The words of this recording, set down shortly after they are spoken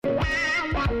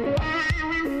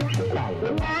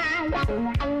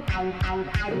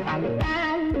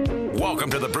Welcome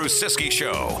to the Bruce Siskey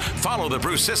Show. Follow the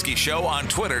Bruce Siskey Show on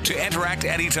Twitter to interact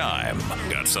anytime.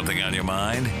 Got something on your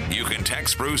mind? You can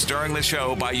text Bruce during the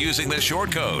show by using the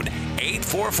short code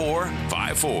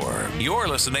 84454. You're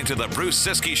listening to the Bruce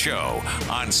Siskey Show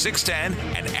on 610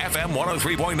 and FM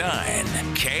 103.9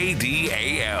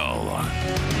 KDAL.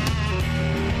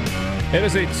 It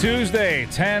is a Tuesday,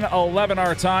 10:11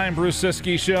 our time. Bruce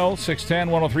Siskey Show, 610,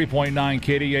 103.9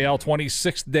 KDAL,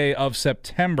 26th day of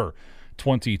September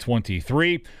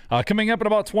 2023. Coming up in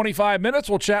about 25 minutes,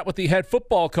 we'll chat with the head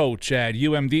football coach at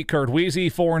UMD, Curt Wiese.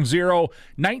 4-0,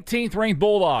 19th ranked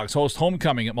Bulldogs host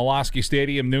homecoming at Malosky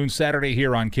Stadium noon Saturday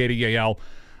here on KDAL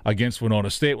against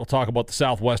Winona State. We'll talk about the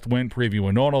Southwest Wind, preview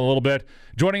Winona a little bit.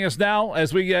 Joining us now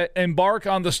as we embark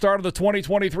on the start of the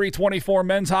 2023-24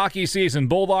 men's hockey season.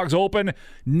 Bulldogs open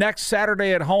next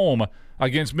Saturday at home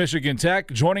against Michigan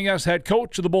Tech. Joining us, head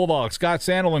coach of the Bulldogs, Scott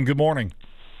Sandelin. Good morning.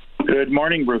 Good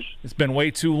morning, Bruce. It's been way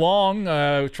too long.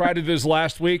 We tried to do this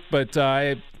last week, but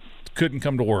I couldn't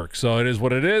come to work, so it is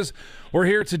what it is. We're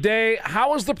here today.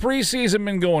 How has the preseason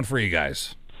been going for you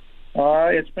guys?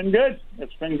 It's been good.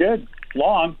 It's been good.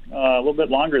 Long, a little bit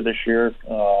longer this year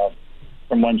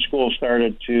from when school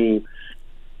started to,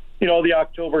 the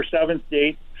October 7th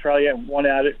date. Probably had one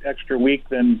added extra week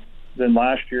than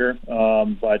last year,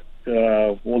 but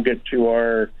we'll get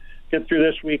through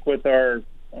this week with our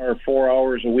 4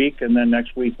 hours a week, and then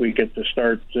next week we get to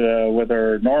start with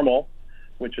our normal,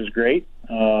 which is great,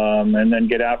 and then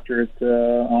get after it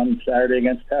on Saturday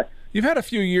against Tech. You've had a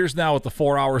few years now with the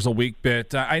 4 hours a week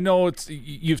bit. I know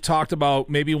you've talked about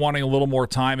maybe wanting a little more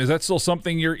time. Is that still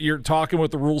something you're talking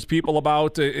with the rules people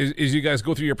about as you guys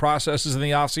go through your processes in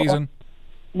the off season?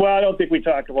 Well, I don't think we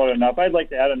talked about it enough. I'd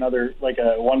like to add another,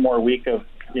 one more week of,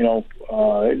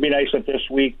 it'd be nice if this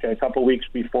week, a couple weeks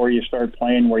before you start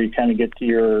playing, where you kind of get to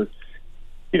your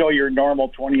normal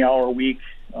 20-hour week.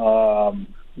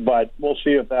 But we'll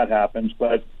see if that happens.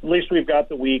 But at least we've got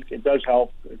the week. It does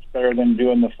help. It's better than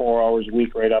doing the 4 hours a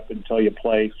week right up until you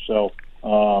play. So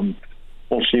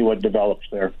we'll see what develops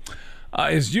there.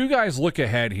 As you guys look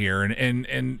ahead here,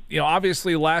 and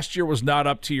obviously last year was not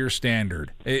up to your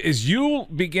standard. As you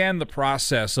began the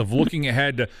process of looking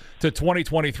ahead to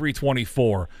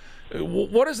 2023-24,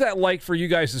 what is that like for you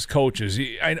guys as coaches?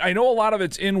 I know a lot of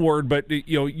it's inward, but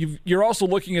you're also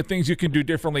looking at things you can do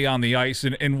differently on the ice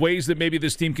and ways that maybe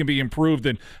this team can be improved.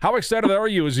 And how excited are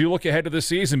you as you look ahead to the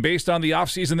season based on the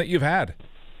offseason that you've had?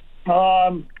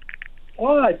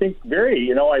 Well, I think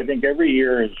I think every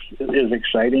year is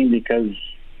exciting because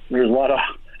there's a lot of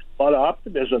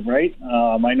optimism, right?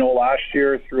 I know last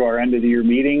year through our end of the year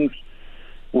meetings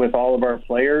with all of our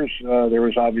players, there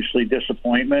was obviously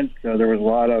disappointment. There was a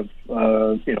lot of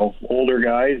older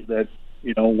guys that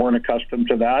weren't accustomed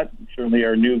to that. Certainly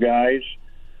our new guys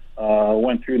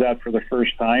went through that for the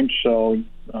first time. So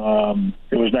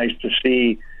it was nice to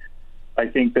see. I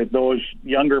think that those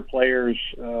younger players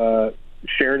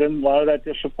shared in a lot of that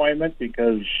disappointment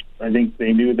because I think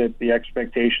they knew that the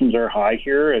expectations are high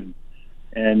here and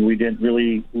we didn't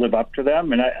really live up to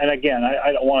them. And again,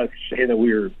 I don't want to say that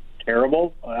we were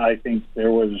terrible. I think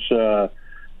there was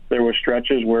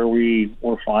stretches where we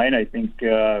were fine. I think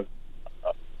I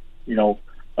don't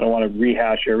want to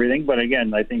rehash everything, but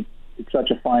again, I think it's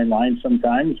such a fine line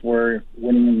sometimes where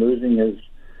winning and losing is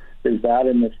bad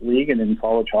in this league and in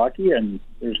college hockey, and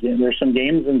there's some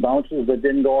games and bounces that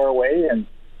didn't go our way, and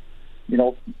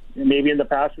maybe in the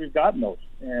past we've gotten those,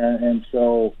 and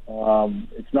so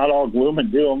it's not all gloom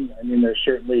and doom. I mean, there's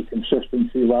certainly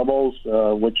consistency levels,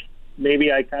 which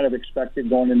maybe I kind of expected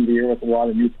going into the year with a lot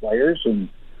of new players, and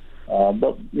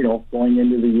but going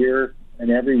into the year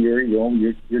and every year,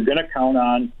 you're going to count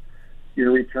on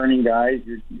your returning guys,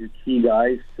 your key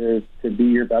guys to be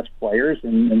your best players,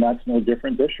 and that's no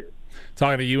different this year.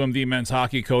 Talking to UMD men's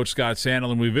hockey coach Scott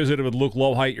Sandelin, we visited with Luke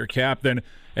Lowhite, your captain,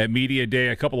 at Media Day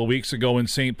a couple of weeks ago in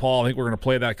St. Paul. I think we're going to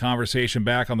play that conversation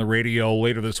back on the radio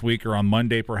later this week or on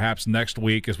Monday, perhaps next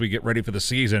week, as we get ready for the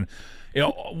season.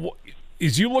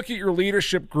 As you look at your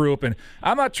leadership group, and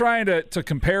I'm not trying to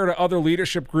compare to other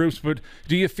leadership groups, but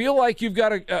do you feel like you've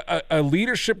got a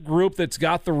leadership group that's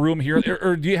got the room here,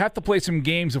 or do you have to play some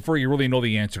games before you really know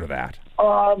the answer to that?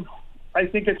 I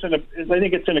think it's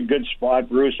in a good spot,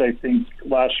 Bruce. I think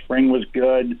last spring was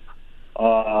good.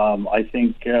 I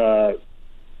think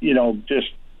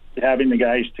just having the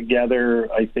guys together.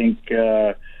 I think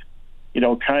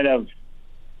kind of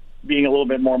being a little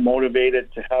bit more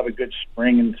motivated to have a good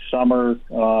spring and summer.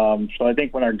 So I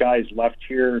think when our guys left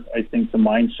here, I think the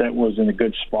mindset was in a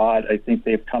good spot. I think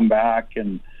they've come back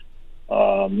and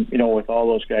With all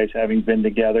those guys having been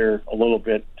together a little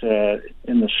bit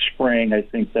in the spring, I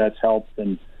think that's helped.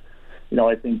 And,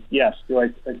 I think, yes, I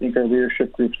think our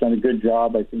leadership group's done a good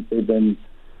job. I think they've been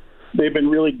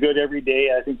really good every day.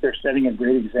 I think they're setting a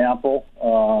great example.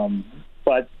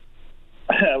 But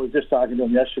I was just talking to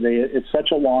them yesterday. It's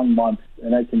such a long month,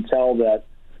 and I can tell that,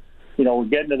 we're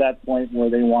getting to that point where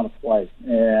they want to play.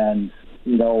 And,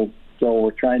 so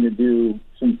we're trying to do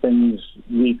some things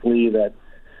weekly that,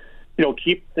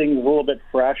 keep things a little bit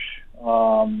fresh.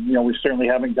 We certainly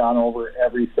haven't gone over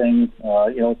everything.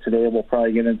 Today we'll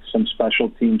probably get into some special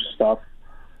team stuff,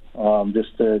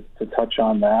 just to touch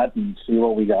on that and see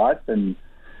what we got. And,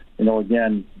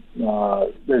 again,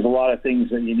 there's a lot of things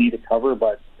that you need to cover,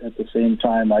 but at the same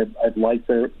time, I'd like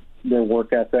their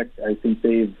work ethic. I think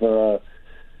they've,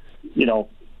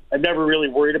 I've never really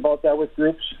worried about that with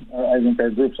groups. I think our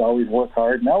groups always work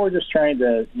hard. Now we're just trying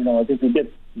to, I think we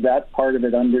get that part of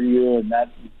it under you and that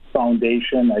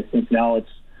foundation. I think now it's,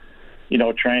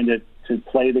 trying to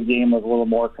play the game with a little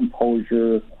more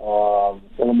composure, a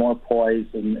little more poise,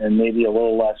 and maybe a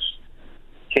little less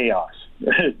chaos.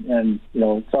 And,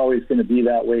 it's always going to be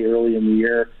that way early in the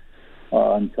year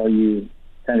until you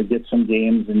kind of get some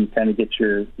games and you kind of get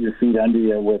your feet under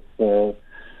you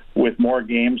with more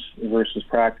games versus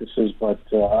practices. But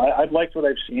I've liked what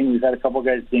I've seen. We've had a couple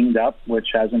guys dinged up, which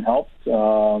hasn't helped.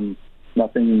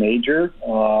 Nothing major.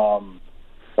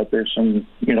 But there's some,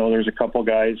 there's a couple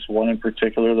guys, one in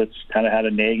particular that's kind of had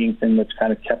a nagging thing that's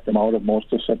kind of kept them out of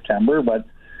most of September. But,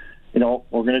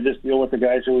 we're going to just deal with the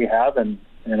guys that we have, and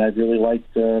I've really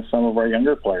liked some of our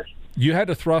younger players. You had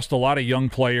to thrust a lot of young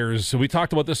players. We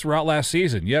talked about this throughout last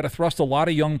season. You had to thrust a lot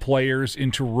of young players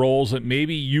into roles that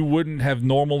maybe you wouldn't have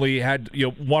normally had,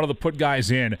 wanted to put guys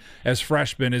in as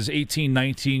freshmen, as 18,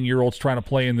 19-year-olds trying to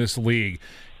play in this league.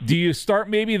 Do you start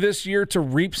maybe this year to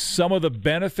reap some of the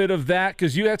benefit of that?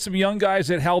 Because you had some young guys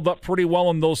that held up pretty well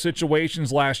in those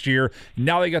situations last year.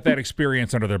 Now they got that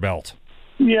experience under their belt.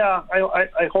 Yeah,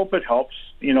 I hope it helps.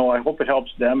 I hope it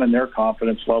helps them and their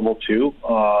confidence level too.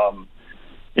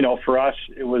 For us,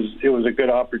 it was a good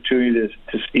opportunity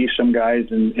to see some guys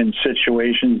in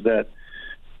situations that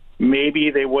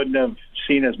maybe they wouldn't have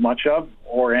seen as much of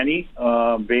or any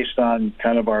based on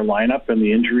kind of our lineup and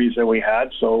the injuries that we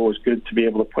had. So it was good to be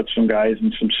able to put some guys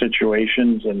in some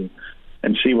situations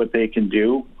and see what they can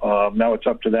do. Now it's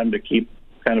up to them to keep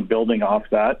kind of building off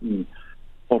that, and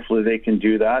hopefully they can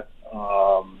do that.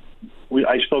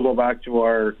 I still go back to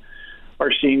our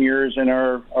seniors and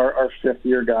our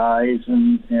fifth-year guys,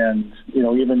 and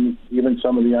even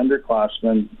some of the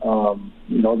underclassmen,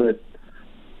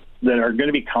 that are going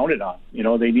to be counted on.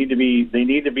 They need to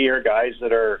be our guys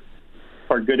that are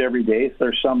good every day.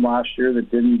 There's some last year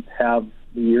that didn't have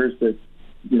the years that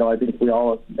I think we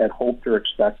all had hoped or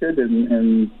expected,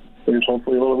 and there's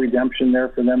hopefully a little redemption there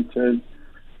for them to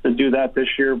do that this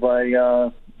year by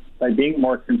being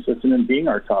more consistent and being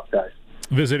our top guys.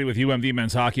 Visiting with UMD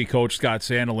men's hockey coach Scott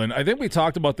Sandelin. I think we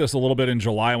talked about this a little bit in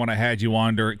July when I had you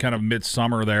on during kind of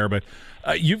midsummer there, but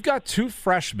you've got two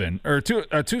freshmen or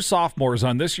two sophomores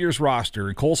on this year's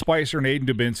roster, Cole Spicer and Aiden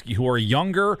Dubinsky, who are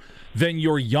younger than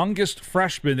your youngest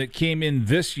freshman that came in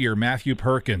this year, Matthew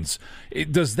Perkins.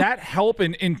 Does that help?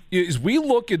 And as we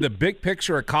look at the big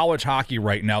picture of college hockey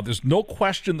right now, there's no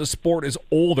question the sport is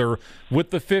older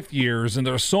with the fifth years, and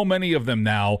there are so many of them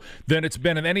now than it's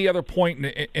been at any other point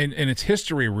in its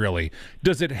history, really.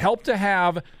 Does it help to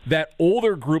have that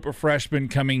older group of freshmen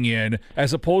coming in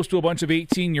as opposed to a bunch of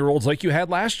 18-year-olds like you had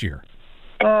last year?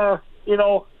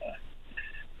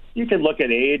 You can look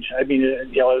at age. I mean,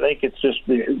 I think it's just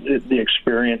the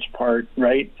experience part,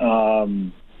 right?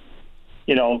 Some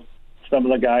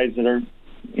of the guys that are,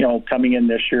 coming in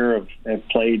this year have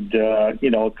played, a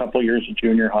couple of years of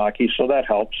junior hockey, so that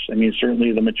helps. I mean,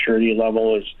 certainly the maturity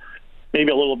level is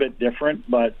maybe a little bit different,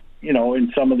 but,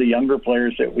 in some of the younger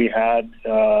players that we had,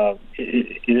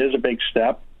 it is a big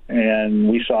step, and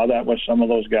we saw that with some of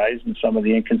those guys and some of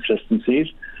the inconsistencies.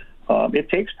 It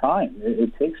takes time.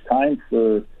 It takes time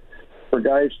for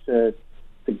guys to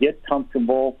get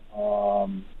comfortable.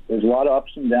 There's a lot of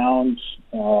ups and downs,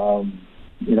 and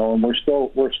we're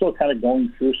still kind of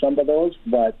going through some of those.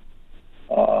 But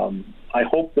I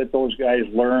hope that those guys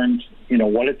learned,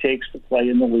 what it takes to play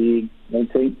in the league,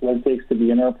 what it takes to be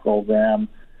in our program,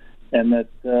 and that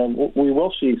we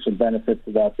will see some benefits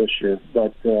of that this year.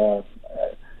 But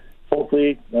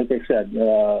hopefully, like I said,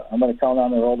 I'm going to count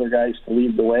on our older guys to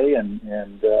lead the way, and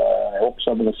I hope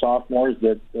some of the sophomores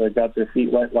that got their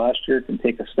feet wet last year can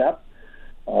take a step.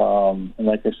 And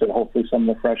like I said, hopefully some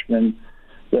of the freshmen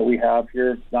that we have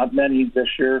here, not many this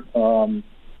year, can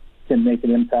can make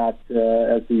an impact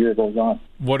as the year goes on.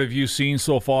 What have you seen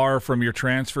so far from your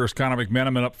transfers, Connor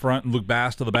McMenamin up front and Luke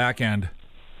Bass to the back end?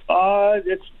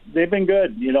 They've been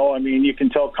good. I mean, you can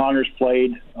tell Connor's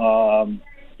played.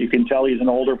 You can tell he's an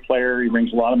older player. He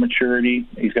brings a lot of maturity.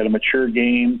 He's got a mature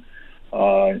game.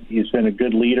 He's been a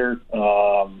good leader.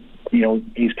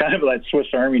 He's kind of that Swiss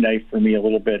Army knife for me a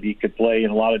little bit. He could play in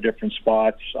a lot of different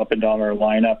spots up and down our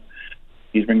lineup.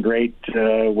 He's been great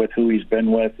with who he's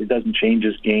been with. It doesn't change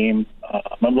his game.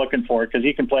 I'm looking for it because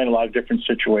he can play in a lot of different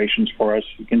situations for us.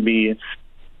 He can be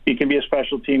a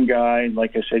special team guy.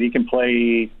 Like I said, he can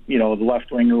play, the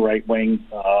left wing or right wing,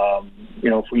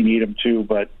 if we need him to.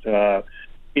 But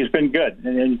he's been good.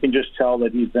 And you can just tell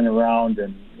that he's been around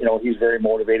and, he's very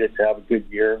motivated to have a good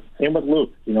year. Same with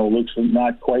Luke. Luke's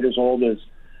not quite as old as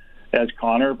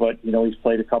Connor, but, he's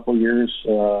played a couple years.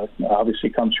 Obviously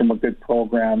comes from a good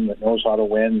program that knows how to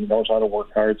win, knows how to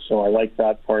work hard. So I like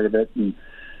that part of it. And,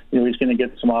 he's going to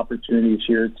get some opportunities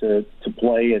here to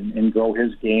play and grow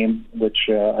his game, which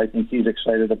I think he's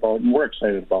excited about and we're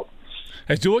excited about.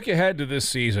 As you look ahead to this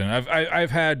season,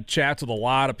 I've had chats with a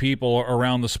lot of people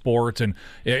around the sport, and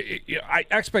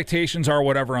expectations are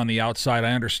whatever on the outside.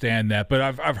 I understand that, but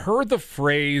I've heard the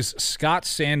phrase Scott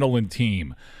Sandelin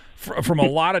team from a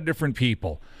lot of different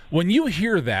people. When you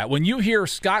hear that, when you hear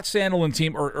Scott Sandelin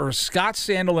team or Scott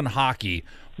Sandelin hockey,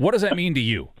 what does that mean to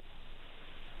you?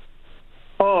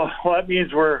 Oh, well, that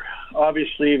means we're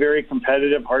obviously very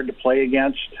competitive, hard to play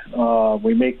against.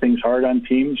 We make things hard on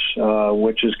teams,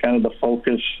 which is kind of the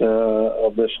focus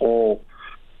of this whole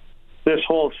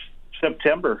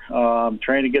September,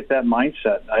 trying to get that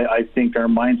mindset. I think our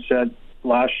mindset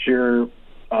last year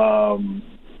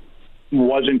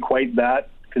wasn't quite that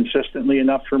consistently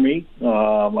enough for me.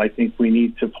 I think we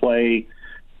need to play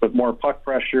with more puck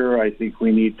pressure. I think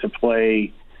we need to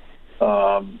play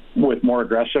with more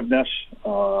aggressiveness.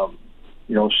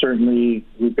 Certainly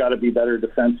we've got to be better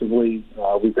defensively.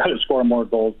 We've got to score more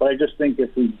goals. But I just think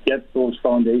if we get those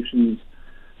foundations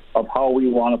of how we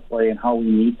want to play and how we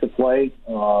need to play,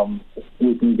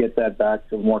 we can get that back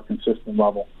to a more consistent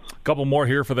level. A couple more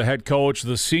here for the head coach.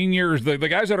 The seniors, the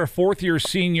guys that are fourth-year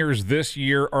seniors this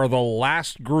year are the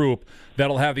last group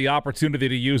that'll have the opportunity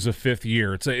to use a fifth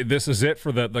year. This is it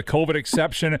for the COVID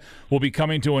exception will be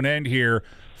coming to an end here.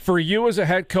 For you as a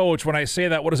head coach, when I say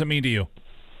that, what does it mean to you?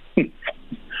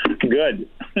 Good.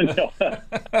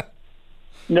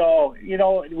 No,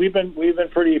 we've been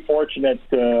pretty fortunate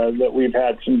that we've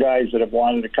had some guys that have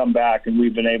wanted to come back, and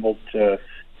we've been able to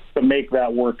make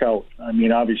that work out. I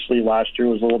mean, obviously last year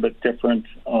was a little bit different.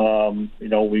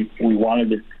 We wanted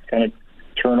to kind of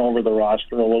turn over the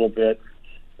roster a little bit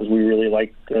because we really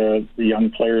liked the young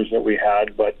players that we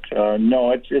had. But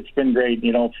no, it's been great.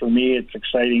 For me, it's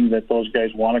exciting that those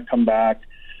guys want to come back.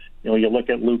 You look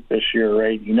at Luke this year,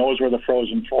 right? He knows where the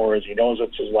Frozen Four is. He knows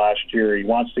it's his last year. He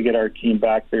wants to get our team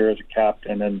back there as a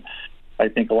captain, and I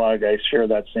think a lot of guys share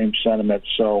that same sentiment.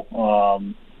 So,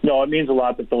 no, it means a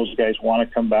lot that those guys want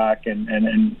to come back,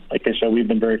 and like I said, we've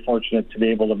been very fortunate to be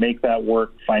able to make that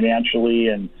work financially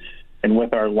and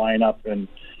with our lineup. And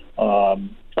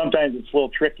sometimes it's a little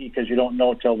tricky because you don't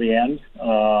know till the end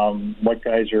what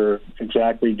guys are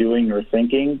exactly doing or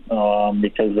thinking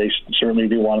because they certainly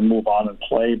do want to move on and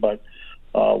play. But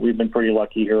we've been pretty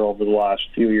lucky here over the last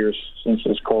few years since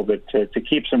this COVID to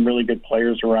keep some really good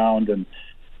players around, and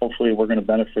hopefully we're going to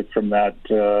benefit from that,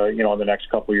 in the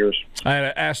next couple of years. I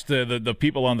asked the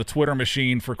people on the Twitter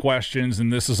machine for questions,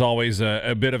 and this is always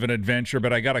a bit of an adventure,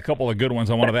 but I got a couple of good ones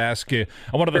I wanted to ask you.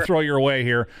 I wanted to throw your way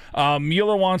here.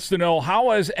 Mueller wants to know, how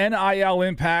has NIL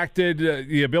impacted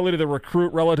the ability to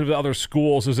recruit relative to other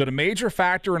schools? Is it a major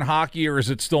factor in hockey, or is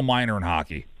it still minor in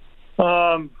hockey?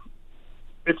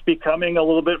 It's becoming a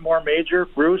little bit more major,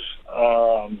 Bruce.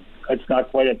 It's not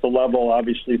quite at the level,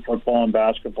 obviously, football and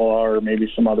basketball are, or maybe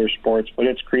some other sports, but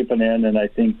it's creeping in, and I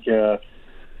think,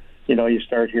 you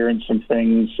start hearing some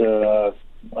things. I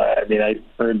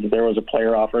heard that there was a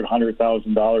player offered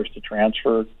 $100,000 to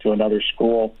transfer to another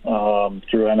school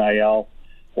through NIL.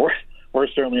 We're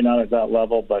certainly not at that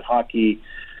level, but hockey,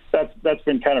 that's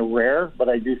been kind of rare, but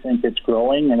I do think it's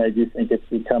growing, and I do think it's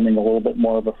becoming a little bit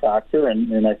more of a factor,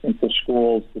 and I think the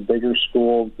schools, the bigger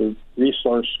schools, the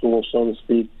resource schools, so to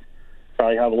speak,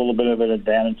 probably have a little bit of an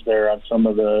advantage there on some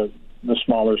of the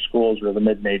smaller schools or the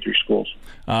mid-major schools.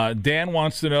 Dan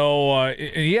wants to know,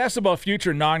 he asked about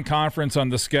future non-conference on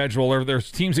the schedule, or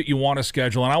there's teams that you want to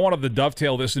schedule, and I wanted to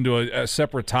dovetail this into a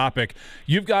separate topic.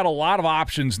 You've got a lot of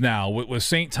options now with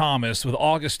St. Thomas, with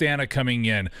Augustana coming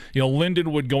in,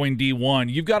 Lindenwood going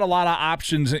D1. You've got a lot of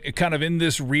options kind of in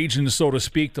this region, so to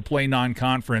speak, to play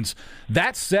non-conference.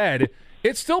 That said,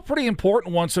 it's still pretty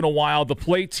important once in a while to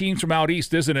play teams from out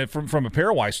east, isn't it, from a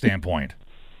pairwise standpoint?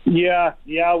 Yeah.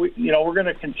 We're going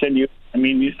to continue. I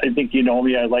mean, I think you know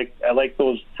me. I like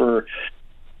those for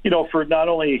not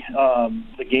only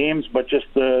the games, but just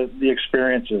the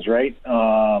experiences, right?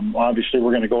 Obviously,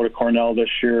 we're going to go to Cornell this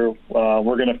year.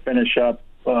 We're going to finish up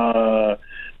a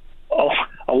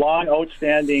long,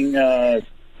 outstanding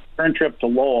return trip to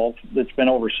Lowell that's been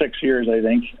over 6 years, I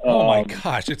think. Oh, my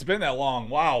gosh, it's been that long.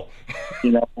 Wow.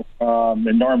 And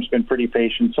Norm's been pretty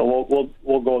patient, so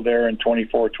we'll go there in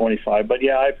 24, 25. But,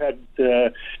 yeah, I've had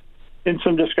in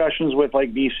some discussions with,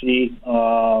 like, BC,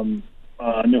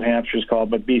 New Hampshire's called,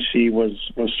 but BC was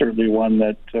certainly one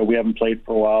that we haven't played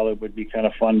for a while. It would be kind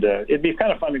of fun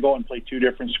to go and play two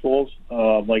different schools,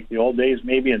 like the old days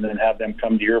maybe, and then have them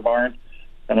come to your barn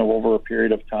kind of over a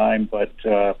period of time. But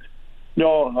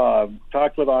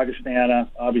talked with Augustana,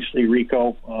 obviously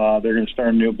Rico. They're going to start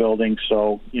a new building,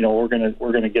 so we're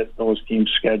going to get those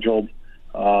teams scheduled.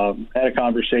 Had a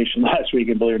conversation last week,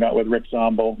 and believe it or not, with Rick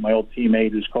Zombo, my old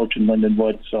teammate who's coaching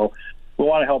Lindenwood. So we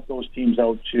want to help those teams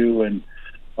out too. And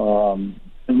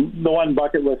the one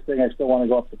bucket list thing, I still want to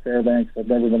go up to Fairbanks. I've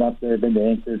never been up there, been to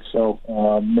Anchorage, so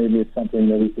maybe it's something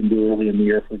that we can do early in the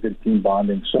year for good team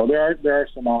bonding. So there are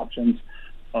some options.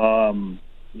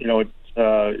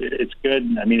 It's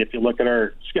good. I mean, if you look at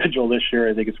our schedule this year,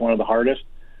 I think it's one of the hardest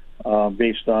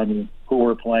based on who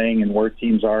we're playing and where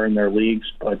teams are in their leagues.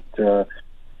 But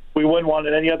we wouldn't want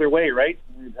it any other way, right?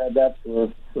 We've had that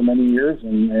for many years,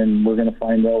 and we're going to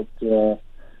find out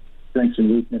strengths and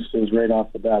weaknesses right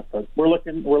off the bat. But we're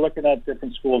looking at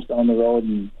different schools down the road,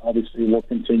 and obviously we'll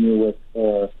continue with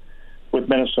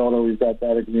Minnesota. We've got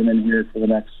that agreement here for the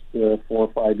next 4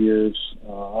 or 5 years.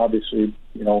 Obviously,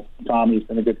 Tommy's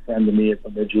been a good friend to me at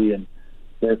Bemidji, and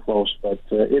they're close. But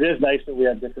it is nice that we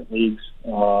have different leagues.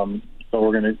 So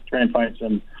we're going to try and find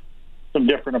some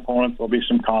different opponents. There'll be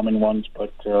some common ones,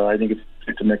 but I think it's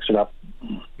good to mix it up.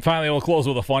 Finally, we'll close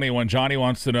with a funny one. Johnny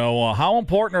wants to know, how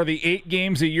important are the 8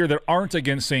 games a year that aren't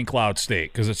against St. Cloud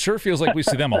State? Because it sure feels like we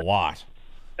see them a lot.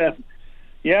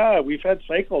 Yeah, we've had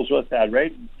cycles with that,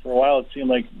 right? For a while, it seemed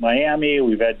like Miami.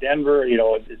 We've had Denver.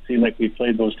 It seemed like we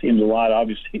played those teams a lot.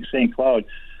 Obviously, St. Cloud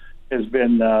has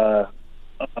been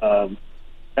kind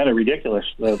of ridiculous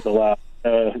the last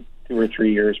 2 or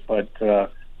 3 years. But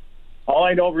all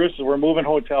I know, Bruce, is we're moving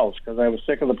hotels because I was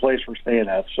sick of the place we're staying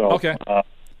at. So okay.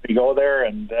 We go there,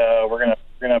 and we're gonna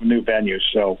have a new venue.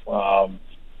 So,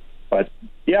 but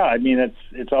yeah, I mean,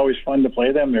 it's always fun to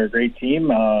play them. They're a great team.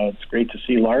 It's great to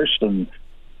see Lars, and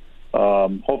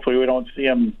hopefully we don't see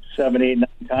him 7, 8, 9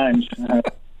 times.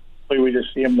 Hopefully we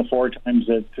just see him the 4 times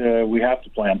that we have to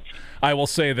play him. I will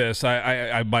say this: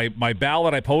 my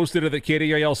ballot I posted it at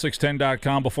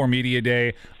KDIL610.com before media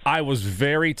day. I was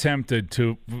very tempted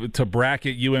to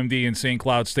bracket UMD and St.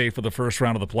 Cloud State for the first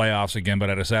round of the playoffs again, but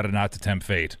I decided not to tempt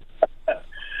fate.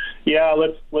 Yeah,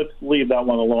 let's leave that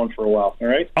one alone for a while. All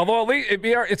right. Although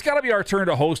it's got to be our turn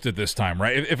to host it this time,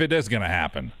 right? If it is going to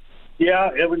happen. Yeah,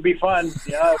 it would be fun.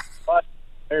 Yeah, it's fun.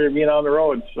 Being on the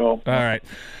road. So all right,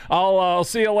 I'll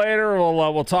see you later.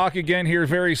 We'll talk again here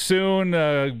very soon.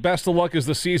 Best of luck as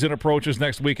the season approaches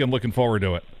next weekend. Looking forward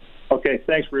to it. Okay,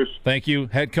 thanks, Bruce. Thank you,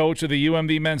 head coach of the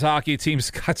UMD men's hockey team,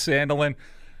 Scott Sandelin.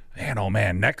 Man, oh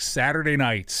man, next Saturday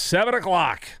night,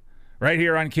 7:00, right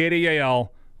here on KDAL.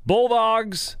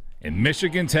 Bulldogs and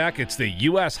Michigan Tech. It's the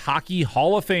U.S. Hockey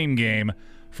Hall of Fame game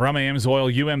from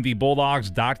Amsoil.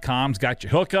 UMDBulldogs.com's got you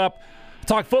hook up.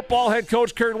 Talk football, head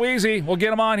coach Kurt Weezy. We'll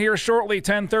get him on here shortly,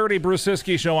 10:30, Bruce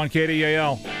Siskey Show on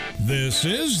KDAL. This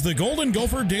is the Golden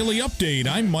Gopher Daily Update.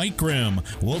 I'm Mike Grimm.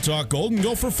 We'll talk Golden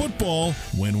Gopher football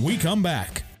when we come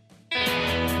back.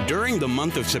 During the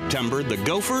month of September, the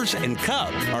Gophers and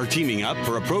Cub are teaming up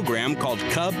for a program called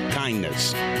Cub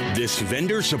Kindness. This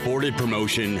vendor-supported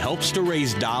promotion helps to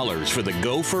raise dollars for the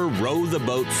Gopher Row the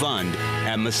Boat Fund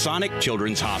at Masonic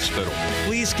Children's Hospital.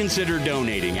 Please consider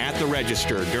donating at the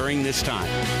register during this time.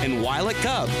 And while at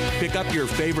Cub, pick up your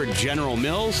favorite General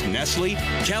Mills, Nestle,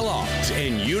 Kellogg's,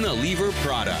 and Unilever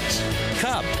products.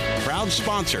 Cub, proud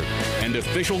sponsor and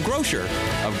official grocer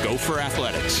of Gopher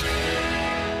Athletics.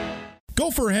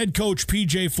 Gopher head coach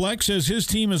P.J. Fleck says his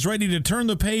team is ready to turn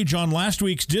the page on last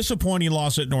week's disappointing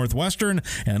loss at Northwestern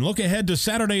and look ahead to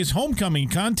Saturday's homecoming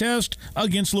contest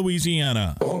against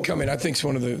Louisiana. Homecoming, I think, is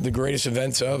one of the greatest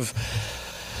events of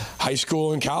high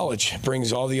school and college. It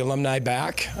brings all the alumni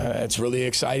back. It's a really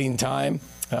exciting time.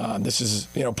 This is,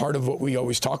 part of what we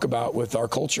always talk about with our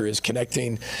culture is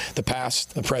connecting the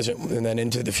past, the present, and then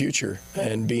into the future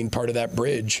and being part of that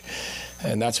bridge.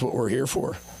 And that's what we're here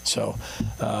for. So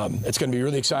it's going to be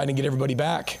really exciting to get everybody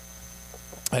back.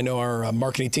 I know our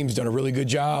marketing team's done a really good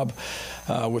job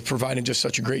with providing just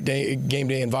such a great game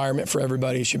day environment for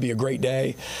everybody. It should be a great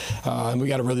day. And we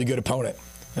got a really good opponent.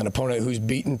 An opponent who's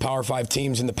beaten Power 5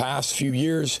 teams in the past few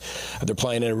years. They're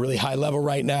playing at a really high level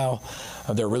right now.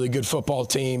 They're a really good football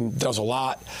team, does a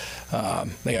lot.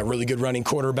 They got a really good running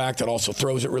quarterback that also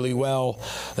throws it really well.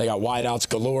 They got wideouts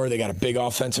galore. They got a big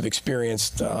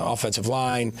experienced offensive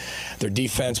line. Their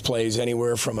defense plays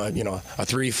anywhere from a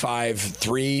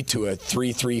 3-5-3 to a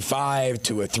 3-3-5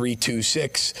 to a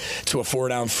 3-2-6 to a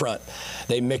 4-down front.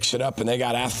 They mix it up, and they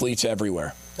got athletes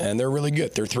everywhere. And they're really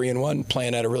good. They're 3-1,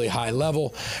 playing at a really high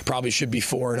level. Probably should be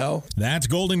 4-0. That's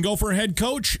Golden Gopher head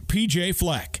coach PJ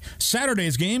Fleck.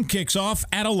 Saturday's game kicks off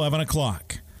at 11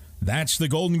 o'clock. That's the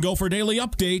Golden Gopher Daily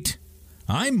Update.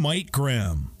 I'm Mike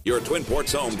Grimm. Your Twin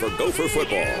Ports home for Gopher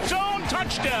football. Zone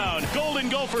touchdown, Golden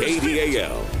Gophers.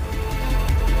 KDAL.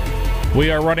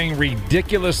 We are running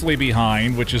ridiculously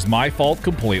behind, which is my fault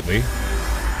completely.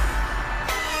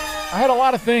 I had a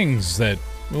lot of things that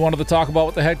we wanted to talk about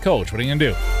with the head coach. What are you going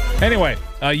to do? Anyway,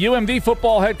 UMD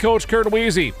football head coach Curt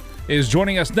Weese is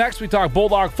joining us next. We talk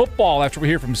Bulldog football after we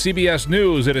hear from CBS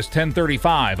News. It is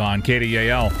 10:35 on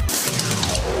KDAL.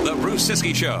 The Bruce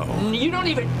Siskey Show. You don't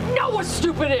even know what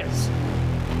stupid is.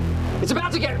 It's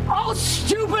about to get all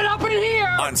stupid up in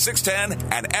here. On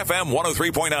 610 and FM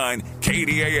 103.9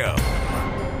 KDAL.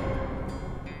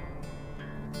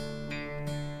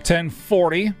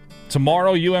 10:40.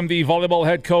 Tomorrow, UMD volleyball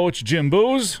head coach Jim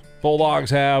Booz. Bulldogs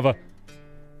have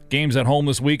games at home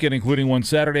this weekend, including one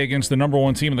Saturday against the number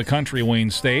 1 team in the country,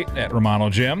 Wayne State, at Romano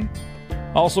Gym.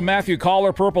 Also, Matthew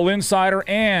Coller, Purple Insider,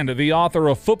 and the author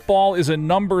of Football is a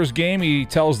Numbers Game. He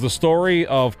tells the story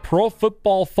of Pro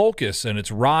Football Focus and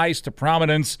its rise to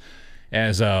prominence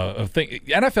as a thing.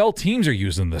 NFL teams are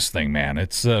using this thing, man.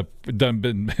 It's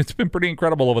been pretty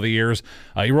incredible over the years.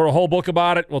 He wrote a whole book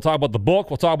about it. We'll talk about the book.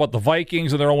 We'll talk about the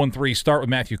Vikings and their 0-3 start with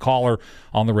Matthew Coller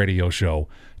on the radio show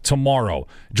tomorrow.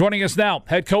 Joining us now,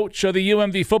 head coach of the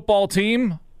UMD football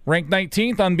team, ranked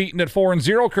 19th, unbeaten at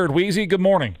 4-0, Curt Weese. Good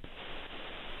morning.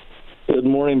 Good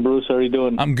morning, Bruce. How are you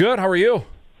doing? I'm good. How are you?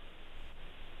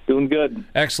 Doing good.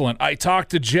 Excellent. I talked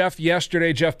to Jeff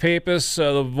yesterday, Jeff Papis,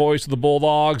 the voice of the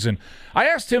Bulldogs, and I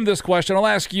asked him this question. I'll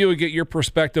ask you and get your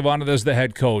perspective on it as the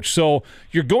head coach. So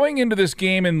you're going into this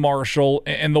game in Marshall,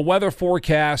 and the weather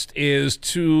forecast is,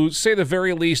 to say the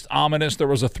very least, ominous. There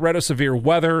was a threat of severe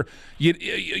weather.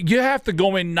 You have to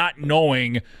go in not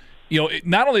knowing,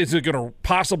 not only is it going to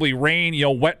possibly rain,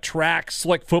 wet tracks,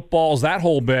 slick footballs, that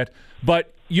whole bit,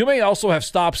 but you may also have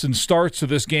stops and starts to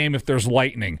this game if there's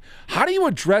lightning. How do you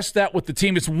address that with the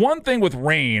team? It's one thing with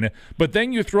rain, but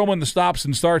then you throw in the stops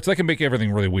and starts. That can make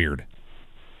everything really weird.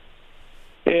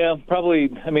 Yeah,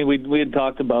 probably. I mean, we had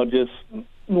talked about just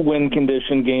wind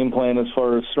condition game plan as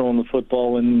far as throwing the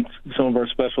football and some of our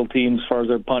special teams as far as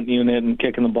our punt unit and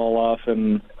kicking the ball off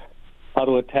and how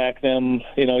to attack them.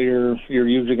 You're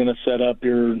usually going to set up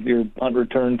your punt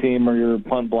return team or your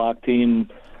punt block team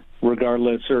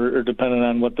regardless or depending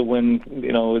on what the wind,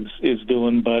 is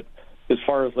doing. But as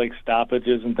far as like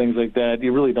stoppages and things like that,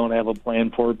 you really don't have a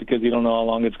plan for it because you don't know how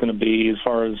long it's going to be as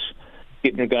far as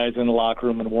getting your guys in the locker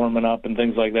room and warming up and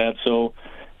things like that. So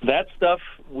that stuff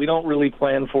we don't really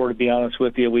plan for, to be honest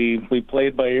with you. We play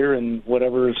it by ear, and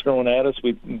whatever is thrown at us,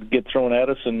 we get thrown at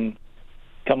us and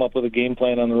come up with a game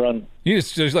plan on the run.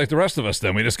 It's just like the rest of us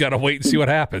then. We just got to wait and see what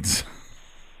happens.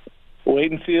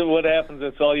 Wait and see what happens.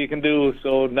 That's all you can do.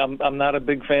 So I'm not a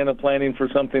big fan of planning for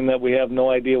something that we have no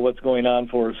idea what's going on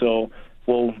for. So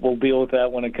we'll deal with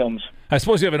that when it comes. I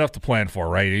suppose you have enough to plan for,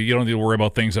 right? You don't need to worry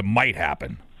about things that might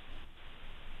happen.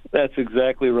 That's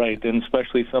exactly right, and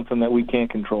especially something that we can't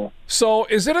control. So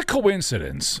is it a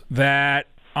coincidence that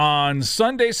on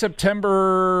Sunday,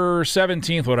 September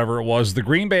 17th, whatever it was, the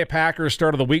Green Bay Packers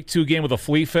started the Week 2 game with a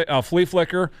flea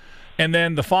flicker, and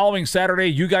then the following Saturday,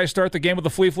 you guys start the game with a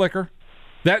flea flicker?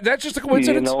 That's just a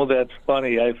coincidence? That's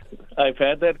funny. I've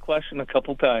had that question a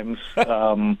couple times.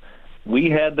 We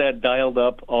had that dialed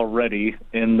up already,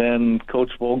 and then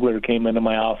Coach Vogler came into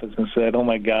my office and said, "Oh,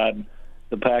 my God,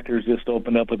 the Packers just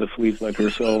opened up with a flea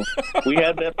flicker." So we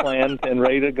had that planned and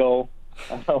ready to go.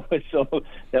 So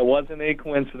that wasn't a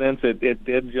coincidence. It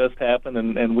did just happen,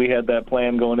 and we had that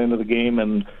plan going into the game,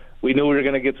 and we knew we were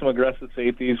going to get some aggressive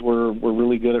safeties. We're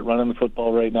really good at running the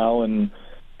football right now, and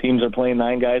teams are playing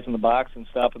 9 guys in the box and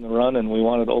stopping the run, and we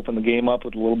wanted to open the game up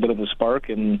with a little bit of a spark,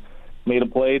 and made a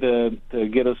play to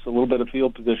get us a little bit of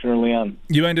field position early on.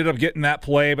 You ended up getting that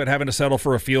play, but having to settle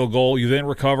for a field goal. You then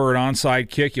recover an onside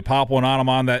kick. You pop one on them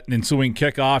on that ensuing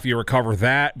kickoff. You recover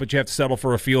that, but you have to settle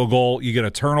for a field goal. You get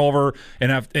a turnover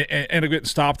and get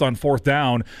stopped on fourth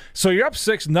down. So you're up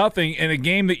 6-0 in a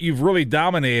game that you've really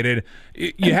dominated.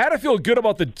 You had to feel good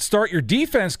about the start your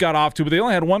defense got off to, but they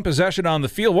only had one possession on the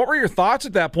field. What were your thoughts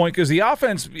at that point? Because the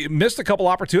offense missed a couple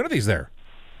opportunities there.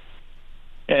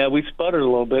 Yeah, we sputtered a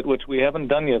little bit, which we haven't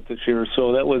done yet this year.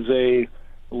 So that was a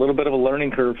little bit of a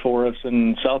learning curve for us.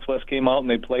 And Southwest came out and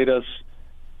they played us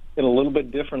in a little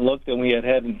bit different look than we had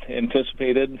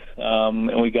anticipated.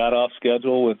 And we got off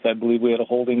schedule with, I believe we had a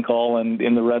holding call and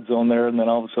in the red zone there. And then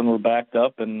all of a sudden we're backed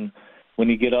up. And when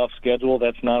you get off schedule,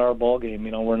 that's not our ball game.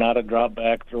 You know, we're not a drop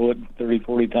back, throw it 30,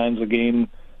 40 times a game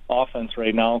offense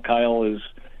right now. Kyle is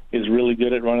really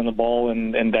good at running the ball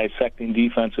and dissecting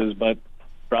defenses, but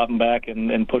dropping back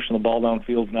and pushing the ball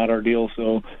downfield is not our deal.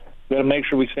 So we got to make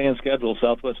sure we stay on schedule.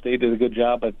 Southwest State did a good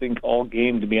job, I think, all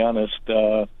game, to be honest,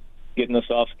 getting us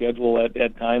off schedule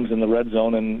at times in the red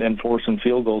zone and forcing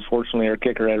field goals. Fortunately, our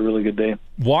kicker had a really good day.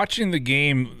 Watching the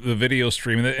game, the video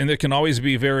stream, and it can always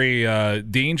be very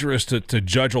dangerous to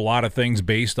judge a lot of things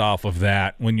based off of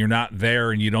that when you're not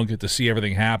there and you don't get to see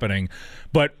everything happening.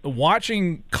 But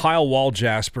watching Kyle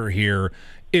Walljasper here,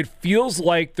 it feels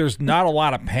like there's not a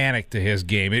lot of panic to his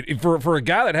game. For a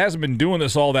guy that hasn't been doing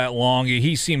this all that long,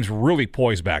 he seems really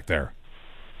poised back there.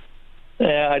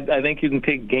 Yeah, I think you can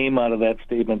take game out of that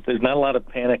statement. There's not a lot of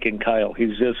panic in Kyle.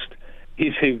 He's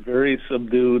a very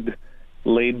subdued,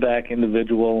 laid-back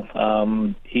individual.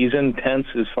 He's intense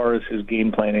as far as his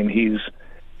game planning.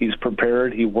 He's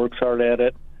prepared. He works hard at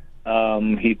it.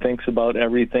 He thinks about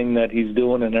everything that he's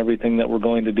doing and everything that we're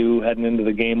going to do heading into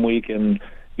the game week, and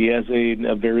he has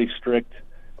a very strict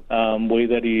way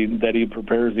that he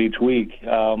prepares each week.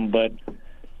 But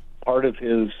part of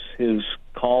his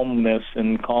calmness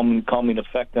and calming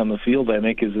effect on the field, I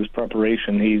think, is his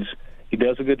preparation. He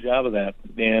does a good job of that,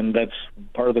 and that's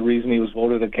part of the reason he was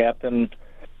voted a captain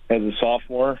as a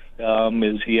sophomore.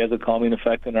 Is he has a calming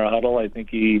effect in our huddle. I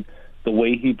think the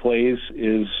way he plays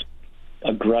is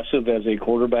aggressive as a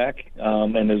quarterback,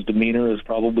 and his demeanor is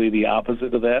probably the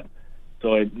opposite of that.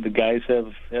 So the guys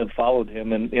have followed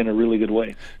him in a really good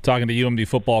way. Talking to UMD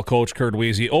football coach Curt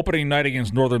Wiese. Opening night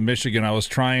against Northern Michigan, I was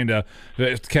trying to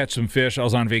catch some fish. I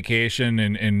was on vacation,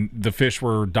 and the fish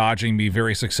were dodging me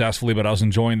very successfully, but I was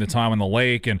enjoying the time on the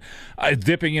lake and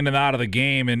dipping in and out of the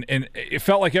game. And it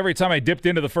felt like every time I dipped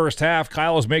into the first half,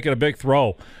 Kyle was making a big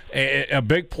throw, a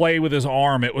big play with his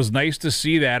arm. It was nice to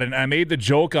see that. And I made the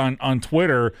joke on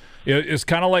Twitter. It's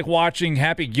kind of like watching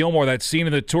Happy Gilmore, that scene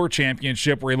in the Tour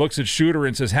Championship where he looks at Shooter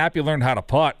and says, Happy learned how to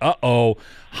putt. Uh-oh.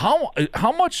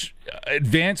 How much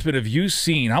advancement have you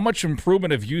seen? How much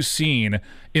improvement have you seen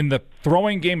in the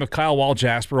throwing game of Kyle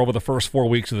Walljasper over the first 4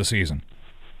 weeks of the season?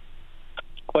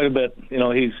 Quite a bit. You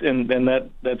know, he's and that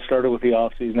started with the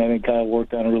offseason. I think Kyle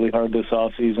worked on it really hard this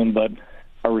offseason, but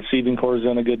our receiving corps has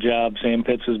done a good job. Sam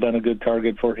Pitts has been a good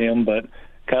target for him, but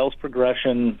Kyle's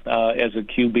progression as a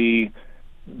QB,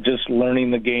 just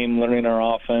learning the game, learning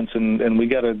our offense, and we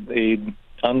got a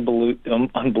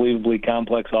unbelievably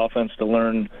complex offense to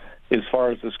learn as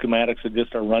far as the schematics of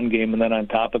just our run game, and then on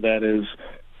top of that is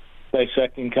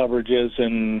dissecting coverages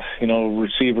and, you know,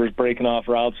 receivers breaking off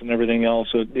routes and everything else.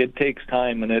 So it takes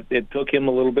time, and it took him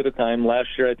a little bit of time. Last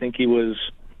year I think he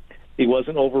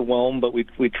wasn't overwhelmed, but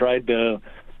we tried to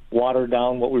water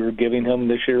down what we were giving him.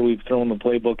 This year we've thrown the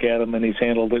playbook at him, and he's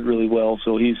handled it really well.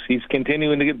 So he's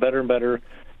continuing to get better and better.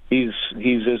 He's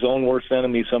his own worst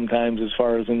enemy sometimes as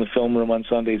far as in the film room on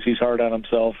Sundays. He's hard on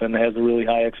himself and has a really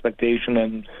high expectation,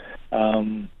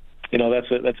 and you know,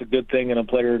 that's a good thing in a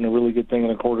player and a really good thing in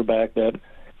a quarterback, that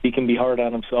he can be hard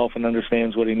on himself and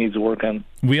understands what he needs to work on.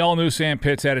 We all knew Sam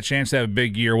Pitts had a chance to have a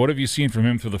big year. What have you seen from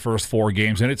him through the first 4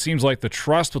 games? And it seems like the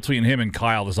trust between him and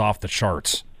Kyle is off the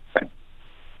charts.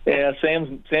 Yeah,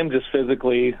 Sam just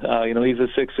physically, you know, he's a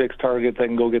 6'6" target that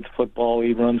can go get the football.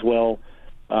 He runs well.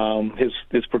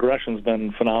 His progression's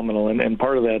been phenomenal, and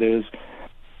part of that is,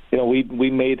 you know,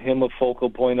 we made him a focal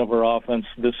point of our offense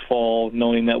this fall,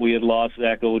 knowing that we had lost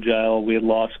Zach Ogile, we had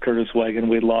lost Curtis Wagon,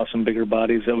 we had lost some bigger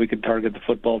bodies that we could target the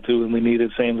football to, and we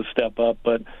needed Sam to step up,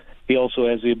 but he also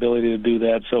has the ability to do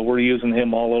that. So we're using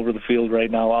him all over the field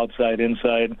right now, outside,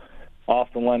 inside, off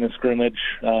the line of scrimmage.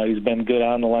 He's been good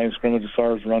on the line of scrimmage as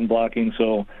far as run blocking.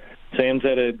 So Sam's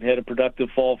had a productive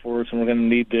fall for us, and we're going to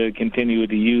need to continue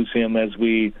to use him as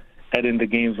we head into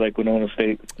games like Winona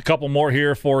State. A couple more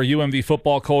here for UMD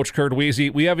football coach Curt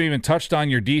Wiese. We haven't even touched on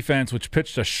your defense, which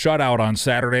pitched a shutout on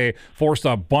Saturday, forced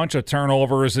a bunch of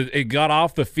turnovers. It got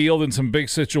off the field in some big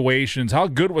situations. How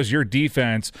good was your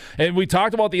defense? And we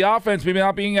talked about the offense maybe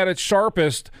not being at its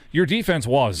sharpest. Your defense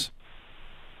was.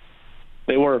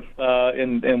 They were,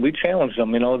 and we challenged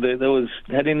them. There was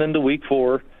heading into week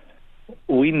 4.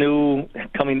 We knew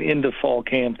coming into fall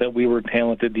camp that we were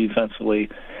talented defensively.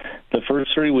 The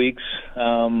first 3 weeks,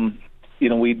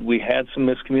 we had some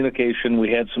miscommunication.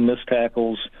 We had some missed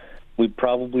tackles. We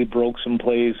probably broke some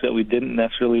plays that we didn't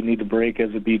necessarily need to break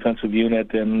as a defensive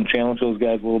unit, and challenged those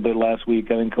guys a little bit last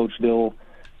week. I think Coach Dill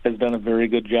has done a very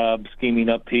good job scheming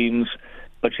up teams,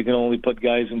 but you can only put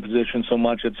guys in position so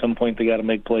much. At some point, they got to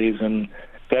make plays, and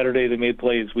Saturday they made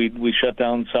plays. We shut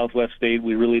down Southwest State.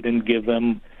 We really didn't give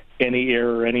them any air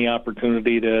or any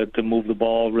opportunity to move the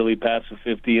ball really past the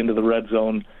 50 into the red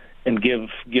zone and give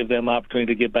them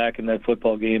opportunity to get back in that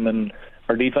football game. And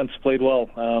our defense played well.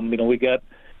 We got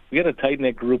a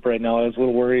tight-knit group right now. I was a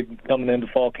little worried coming into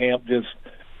fall camp just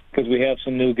because we have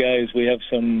some new guys. We have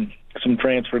some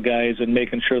transfer guys, and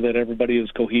making sure that everybody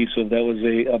is cohesive. That was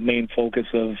a main focus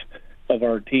of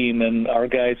our team, and our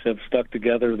guys have stuck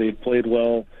together. They've played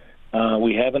well.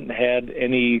 We haven't had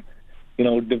any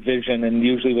division, and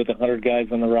usually with 100 guys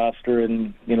on the roster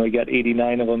and, you got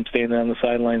 89 of them standing on the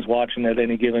sidelines watching at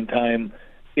any given time,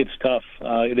 it's tough.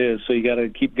 It is. So you got to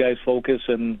keep guys focused,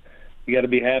 and you got to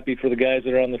be happy for the guys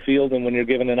that are on the field, and when you're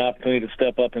given an opportunity to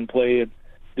step up and play it,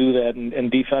 do that. And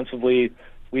defensively,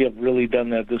 we have really done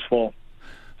that this fall.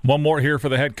 One more here for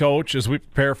the head coach as we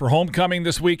prepare for homecoming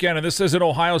this weekend. And this is at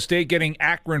Ohio State getting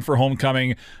Akron for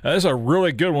homecoming. This is a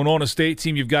really good Winona State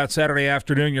team you've got Saturday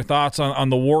afternoon. Your thoughts on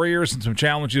the Warriors and some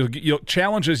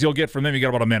challenges you'll get from them. You got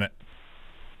about a minute.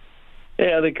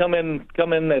 Yeah, they come in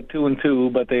at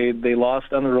 2-2, but they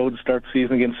lost on the road to start the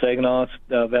season against Saginaw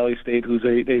Valley State, who's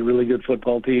a really good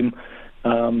football team.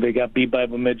 They got beat by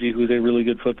Bemidji, who's a really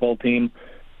good football team.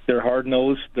 They're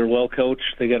hard-nosed. They're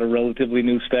well-coached. They got a relatively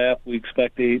new staff. We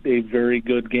expect a very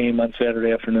good game on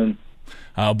Saturday afternoon.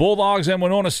 Bulldogs and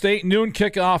Winona State, noon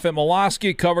kickoff at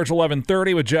Mulaski. Coverage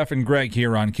 11:30 with Jeff and Greg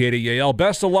here on KDAL.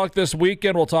 Best of luck this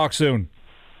weekend. We'll talk soon.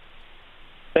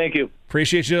 Thank you.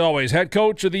 Appreciate you as always. Head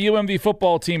coach of the UMD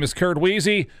football team is Curt Wiese.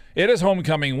 It is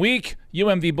homecoming week.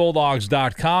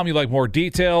 UMDBulldogs.com. You like more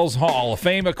details? Hall of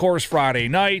Fame, of course, Friday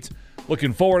night.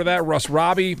 Looking forward to that. Russ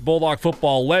Robbie, Bulldog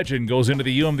football legend, goes into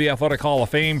the UMD Athletic Hall of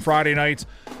Fame Friday night.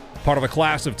 Part of the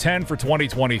class of 10 for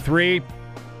 2023.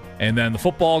 And then the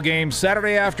football game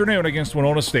Saturday afternoon against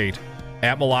Winona State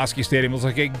at Mulaski Stadium. It was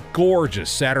like a gorgeous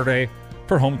Saturday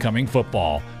for homecoming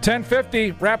football.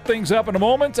 10:50, wrap things up in a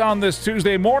moment on this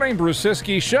Tuesday morning. Bruce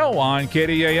Siskey Show on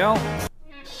KDAL.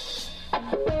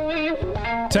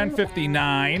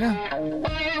 10:59.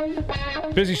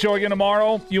 Busy show again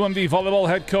tomorrow. UMD volleyball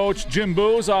head coach Jim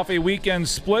Booz off a weekend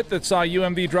split that saw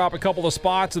UMD drop a couple of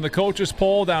spots in the coaches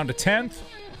poll down to 10th.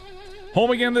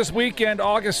 Home again this weekend,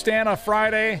 Augustana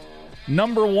Friday.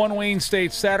 Number 1 Wayne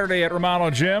State Saturday at Romano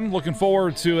Gym. Looking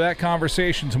forward to that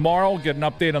conversation tomorrow. Get an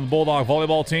update on the Bulldog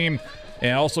volleyball team.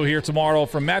 And also hear tomorrow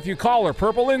from Matthew Collar,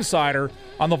 Purple Insider,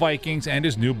 on the Vikings and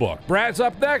his new book. Brad's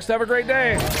up next. Have a great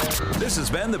day. This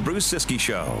has been the Bruce Siskey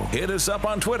Show. Hit us up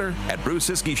on Twitter at Bruce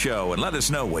Siskey Show and let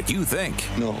us know what you think.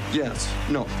 No, yes,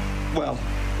 no. Well,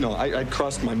 no, I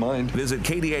crossed my mind. Visit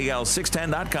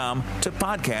KDAL610.com to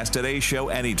podcast today's show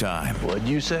anytime. What'd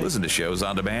you say? Listen to shows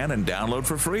on demand and download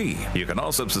for free. You can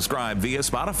also subscribe via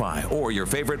Spotify or your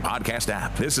favorite podcast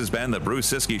app. This has been the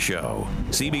Bruce Siskey Show.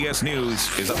 CBS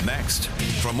News is up next.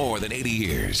 For more than 80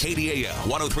 years, KDAL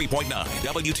 103.9,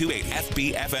 W28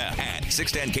 FBFM, and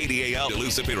 610 KDAL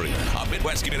Duluth Superior, a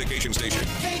Midwest communication station.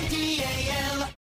 KDAL.